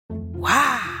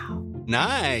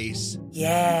Nice.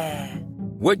 Yeah.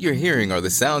 What you're hearing are the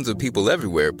sounds of people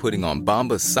everywhere putting on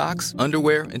Bombas socks,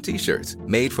 underwear, and T-shirts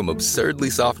made from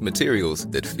absurdly soft materials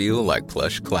that feel like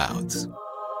plush clouds.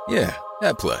 Yeah,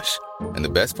 that plush. And the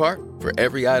best part? For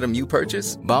every item you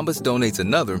purchase, Bombas donates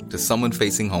another to someone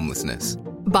facing homelessness.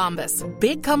 Bombas.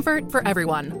 Big comfort for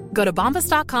everyone. Go to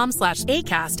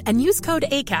bombas.com/ACAST and use code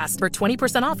ACAST for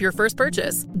 20% off your first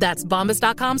purchase. That's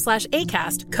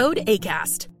bombas.com/ACAST. Code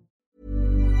ACAST.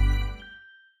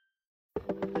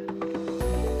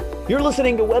 You're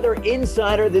listening to Weather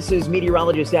Insider. This is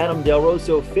meteorologist Adam Del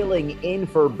Rosso filling in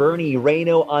for Bernie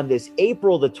Rayno on this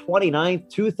April the 29th,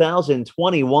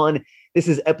 2021. This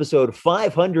is episode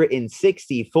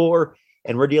 564,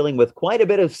 and we're dealing with quite a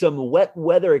bit of some wet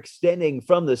weather extending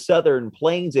from the southern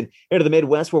plains and into the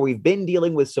Midwest, where we've been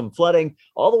dealing with some flooding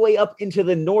all the way up into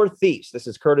the Northeast. This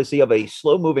is courtesy of a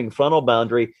slow-moving frontal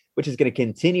boundary, which is going to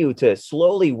continue to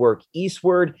slowly work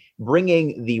eastward,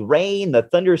 bringing the rain, the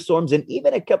thunderstorms, and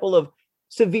even a couple of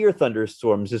severe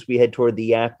thunderstorms as we head toward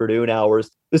the afternoon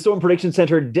hours. The Storm Prediction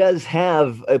Center does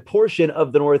have a portion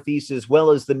of the Northeast as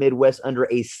well as the Midwest under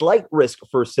a slight risk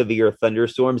for severe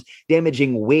thunderstorms.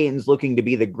 Damaging winds looking to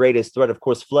be the greatest threat. Of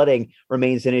course, flooding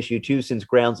remains an issue too, since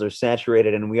grounds are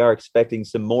saturated, and we are expecting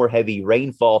some more heavy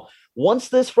rainfall. Once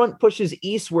this front pushes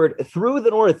eastward through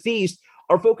the Northeast,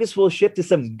 our focus will shift to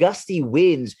some gusty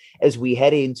winds as we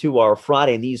head into our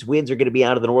Friday. And these winds are going to be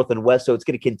out of the north and west, so it's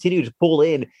going to continue to pull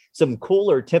in some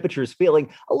cooler temperatures, feeling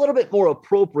a little bit more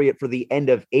appropriate for the end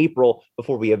of April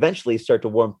before we eventually start to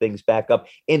warm things back up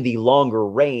in the longer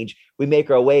range. We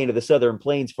make our way into the southern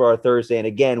plains for our Thursday, and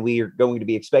again, we are going to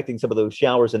be expecting some of those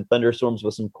showers and thunderstorms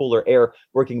with some cooler air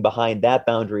working behind that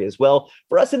boundary as well.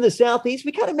 For us in the southeast,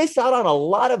 we kind of miss out on a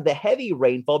lot of the heavy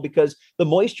rainfall because the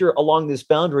moisture along this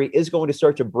boundary is going to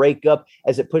start to break up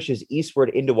as it pushes eastward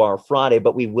into our Friday,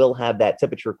 but we will have that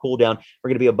temperature cool down. We're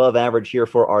going to be above average here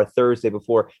for our Thursday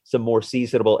before some more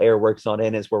seasonable air works on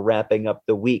in as we're wrapping up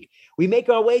the week. We make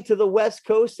our way to the West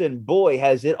Coast, and boy,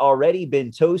 has it already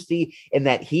been toasty, and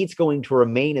that heat's going to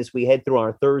remain as we head through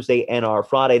our Thursday and our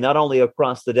Friday, not only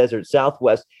across the desert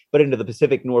Southwest, but into the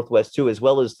Pacific Northwest too, as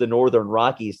well as the Northern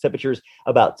Rockies. Temperatures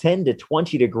about 10 to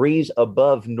 20 degrees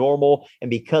above normal,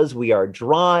 and because we are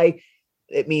dry,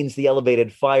 it means the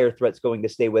elevated fire threat's going to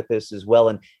stay with us as well,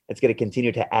 and it's going to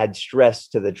continue to add stress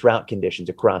to the drought conditions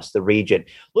across the region.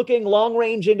 Looking long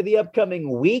range into the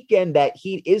upcoming weekend, that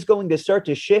heat is going to start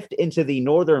to shift into the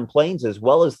northern plains as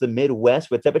well as the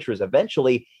Midwest, with temperatures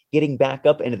eventually getting back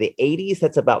up into the 80s.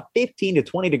 That's about 15 to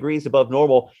 20 degrees above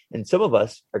normal, and some of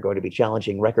us are going to be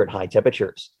challenging record high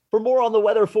temperatures. For more on the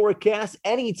weather forecast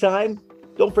anytime,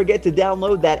 don't forget to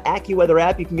download that AccuWeather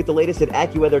app. You can get the latest at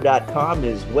AccuWeather.com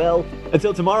as well.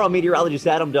 Until tomorrow, meteorologist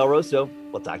Adam Del Rosso.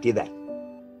 We'll talk to you then.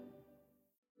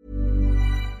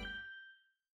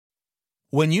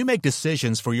 When you make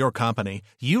decisions for your company,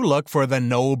 you look for the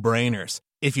no-brainers.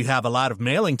 If you have a lot of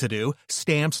mailing to do,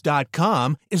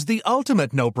 Stamps.com is the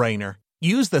ultimate no-brainer.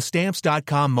 Use the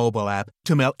Stamps.com mobile app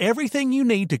to mail everything you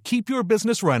need to keep your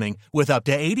business running with up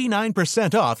to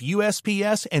 89% off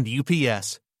USPS and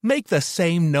UPS. Make the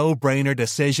same no-brainer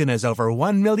decision as over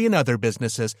 1 million other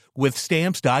businesses with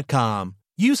Stamps.com.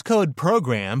 Use code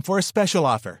PROGRAM for a special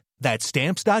offer. That's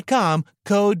Stamps.com,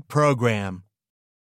 code PROGRAM.